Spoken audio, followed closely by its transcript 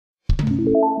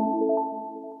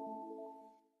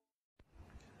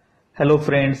Hello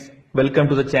friends, welcome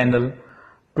to the channel.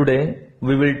 Today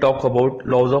we will talk about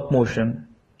laws of motion.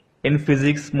 In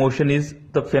physics, motion is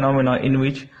the phenomena in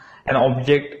which an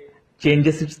object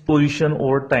changes its position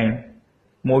over time.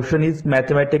 Motion is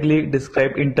mathematically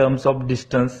described in terms of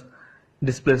distance,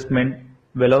 displacement,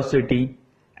 velocity,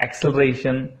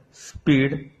 acceleration,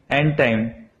 speed, and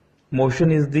time.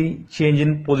 Motion is the change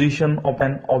in position of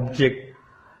an object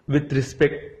with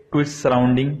respect to its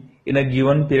surrounding in a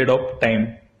given period of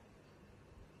time.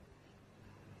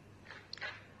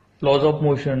 Laws of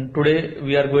motion. Today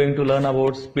we are going to learn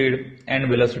about speed and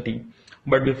velocity.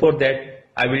 But before that,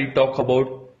 I will talk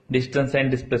about distance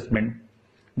and displacement.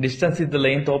 Distance is the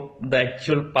length of the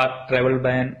actual path traveled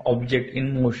by an object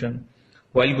in motion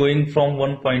while going from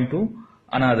one point to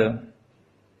another.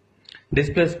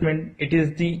 Displacement, it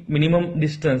is the minimum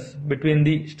distance between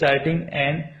the starting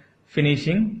and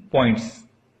finishing points.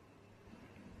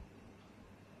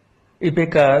 If a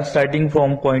car starting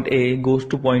from point A goes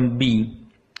to point B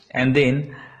and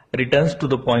then returns to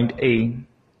the point A,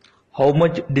 how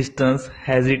much distance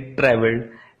has it traveled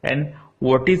and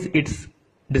what is its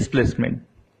displacement?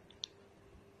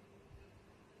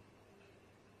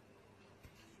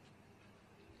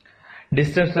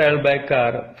 Distance traveled by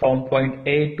car from point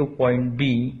A to point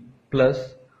B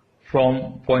plus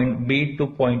from point B to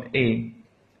point A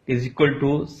is equal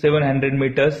to 700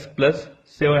 meters plus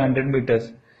 700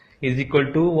 meters is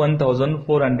equal to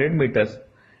 1400 meters.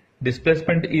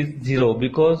 Displacement is 0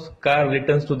 because car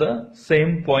returns to the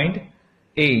same point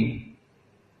A.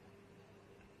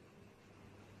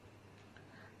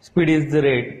 Speed is the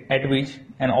rate at which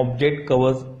an object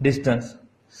covers distance.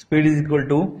 Speed is equal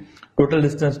to total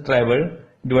distance traveled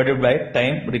divided by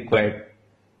time required.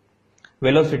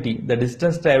 Velocity, the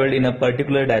distance traveled in a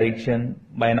particular direction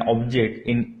by an object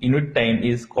in unit time,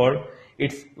 is called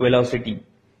its velocity.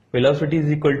 Velocity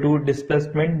is equal to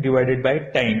displacement divided by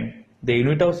time. The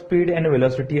unit of speed and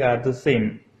velocity are the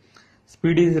same.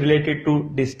 Speed is related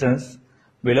to distance,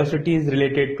 velocity is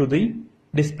related to the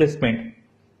displacement.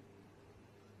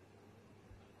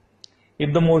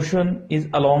 If the motion is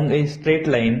along a straight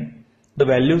line, the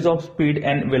values of speed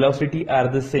and velocity are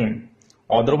the same,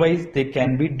 otherwise they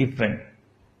can be different.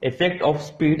 Effect of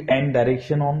speed and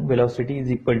direction on velocity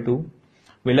is equal to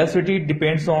velocity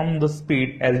depends on the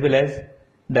speed as well as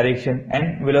direction,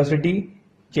 and velocity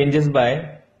changes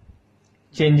by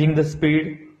changing the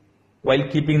speed while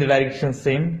keeping the direction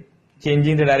same,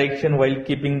 changing the direction while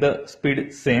keeping the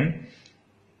speed same,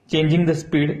 changing the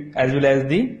speed as well as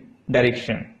the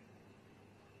direction.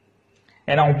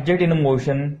 An object in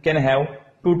motion can have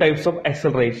two types of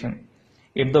acceleration.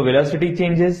 If the velocity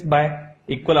changes by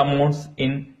equal amounts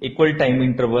in equal time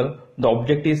interval, the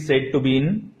object is said to be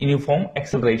in uniform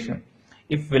acceleration.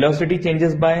 If velocity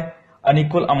changes by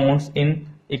unequal amounts in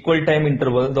equal time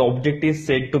interval, the object is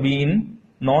said to be in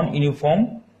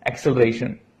non-uniform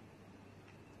acceleration.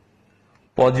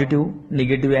 Positive,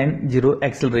 negative and zero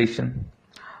acceleration.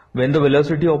 When the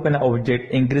velocity of an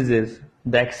object increases,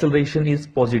 the acceleration is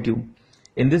positive.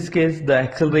 In this case, the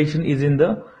acceleration is in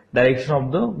the direction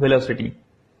of the velocity.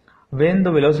 When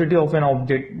the velocity of an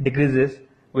object decreases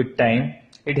with time,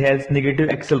 it has negative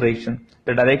acceleration.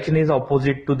 The direction is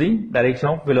opposite to the direction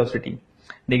of velocity.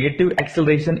 Negative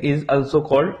acceleration is also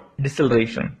called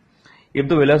deceleration. If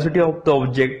the velocity of the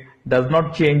object does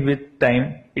not change with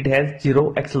time, it has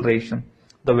zero acceleration.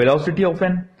 The velocity of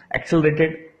an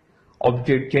accelerated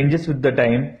object changes with the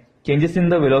time. Changes in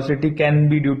the velocity can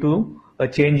be due to a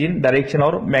change in direction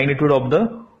or magnitude of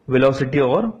the velocity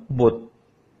or both.